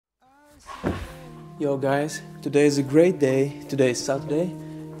Yo guys, today is a great day. Today is Saturday.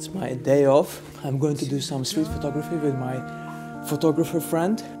 It's my day off. I'm going to do some street photography with my photographer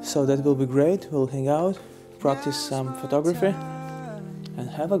friend. So that will be great. We'll hang out, practice some photography and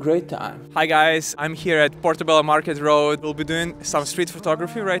have a great time. Hi guys, I'm here at Portobello Market Road. We'll be doing some street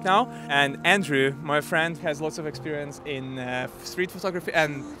photography right now. And Andrew, my friend, has lots of experience in street photography,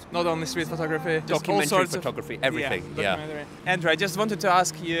 and not only street photography, documentary photography, everything. Yeah. Andrew, I just wanted to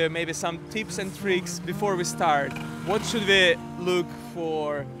ask you maybe some tips and tricks before we start. What should we look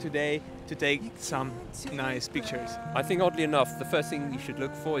for today to take some nice pictures? I think oddly enough, the first thing you should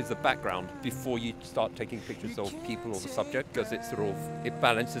look for is the background before you start taking pictures of people or the subject, because it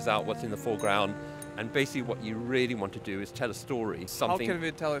balances out what's in the foreground. And basically what you really want to do is tell a story. How can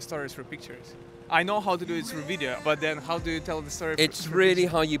we tell stories through pictures? I know how to do it through video, but then how do you tell the story? It's really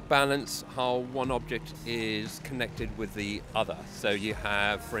how you balance how one object is connected with the other. So you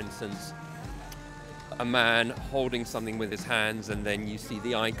have, for instance, a man holding something with his hands, and then you see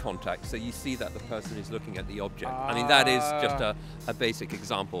the eye contact, so you see that the person is looking at the object. I mean, that is just a basic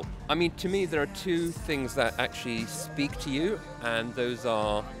example. I mean, to me there are two things that actually speak to you, and those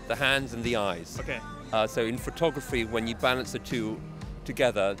are the hands and the eyes. Okay. So in photography, when you balance the two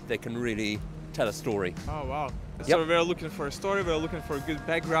together, they can really tell a story. Oh wow. Yep. So we're looking for a story, we're looking for good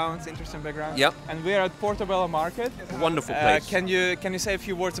backgrounds, interesting backgrounds. Yep. And we're at Portobello Market. Wonderful place. Can you say a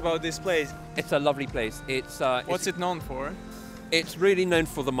few words about this place? It's a lovely place. What's it known for? It's really known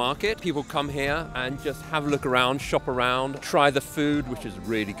for the market. People come here and just have a look around, shop around, try the food, which is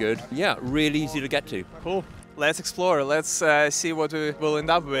really good. Yeah, really easy to get to. Cool. Let's explore. Let's see what we will end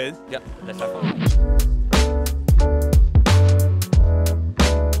up with. Yeah, let's have fun.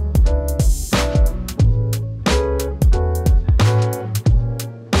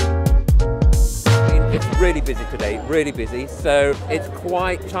 Really busy today, really busy, so it's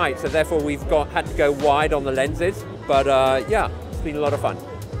quite tight, so therefore we've had to go wide on the lenses, but yeah, it's been a lot of fun.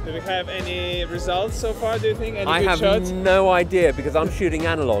 Do we have any results so far, do you think? Any I good have shots? no idea, because I'm shooting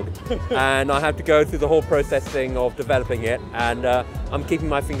analog and I have to go through the whole processing of developing it, and I'm keeping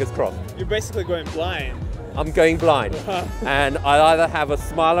my fingers crossed. You're basically going blind. I'm going blind, and I'll either have a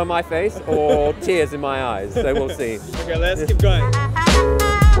smile on my face or tears in my eyes, so we'll see. Okay, let's keep going.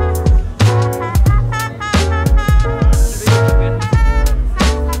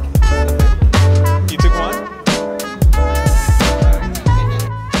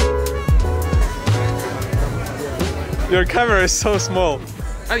 Your camera is so small.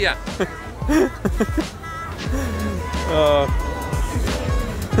 Oh yeah.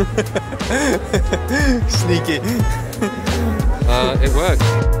 Sneaky. It works.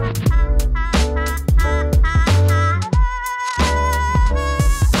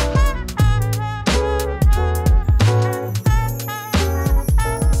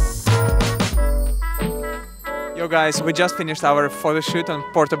 Yo guys, we just finished our photo shoot on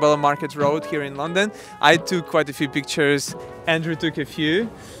Portobello Market Road here in London. I took quite a few pictures, Andrew took a few.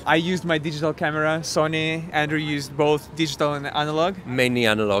 I used my digital camera, Sony. Andrew used both digital and analog. Mainly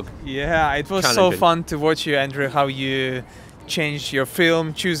analog. Yeah, it was so fun to watch you, Andrew, how you change your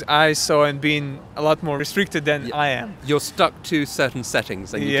film, choose ISO, and being a lot more restricted than I am. You're stuck to certain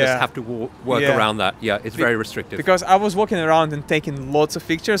settings and you just have to work around that. Yeah, it's very restrictive. Because I was walking around and taking lots of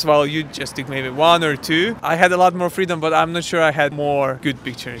pictures while you just took maybe one or two. I had a lot more freedom, but I'm not sure I had more good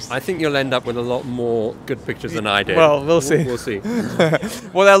pictures. I think you'll end up with a lot more good pictures than I did. Well, we'll see. We'll see.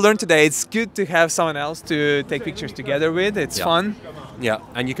 What I learned today, it's good to have someone else to take pictures together with. It's fun. Yeah,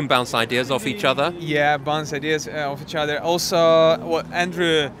 and you can bounce ideas off each other. Yeah, bounce ideas off each other. Also, what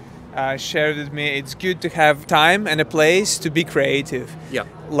Andrew shared with me, it's good to have time and a place to be creative. Yeah.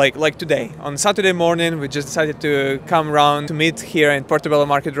 Like today. On Saturday morning, we just decided to come around to meet here in Portobello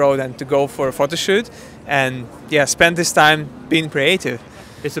Market Road and to go for a photo shoot. And yeah, spend this time being creative.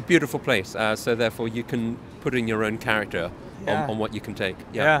 It's a beautiful place, so therefore you can put in your own character. On what you can take.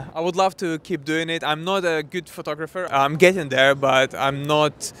 Yeah, I would love to keep doing it. I'm not a good photographer. I'm getting there, but I'm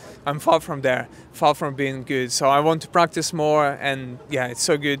far from there, far from being good. So I want to practice more, and yeah, it's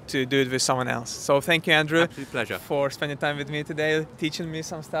so good to do it with someone else. So thank you, Andrew. Absolute pleasure. For spending time with me today, teaching me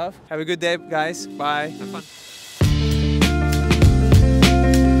some stuff. Have a good day, guys. Bye. Have fun.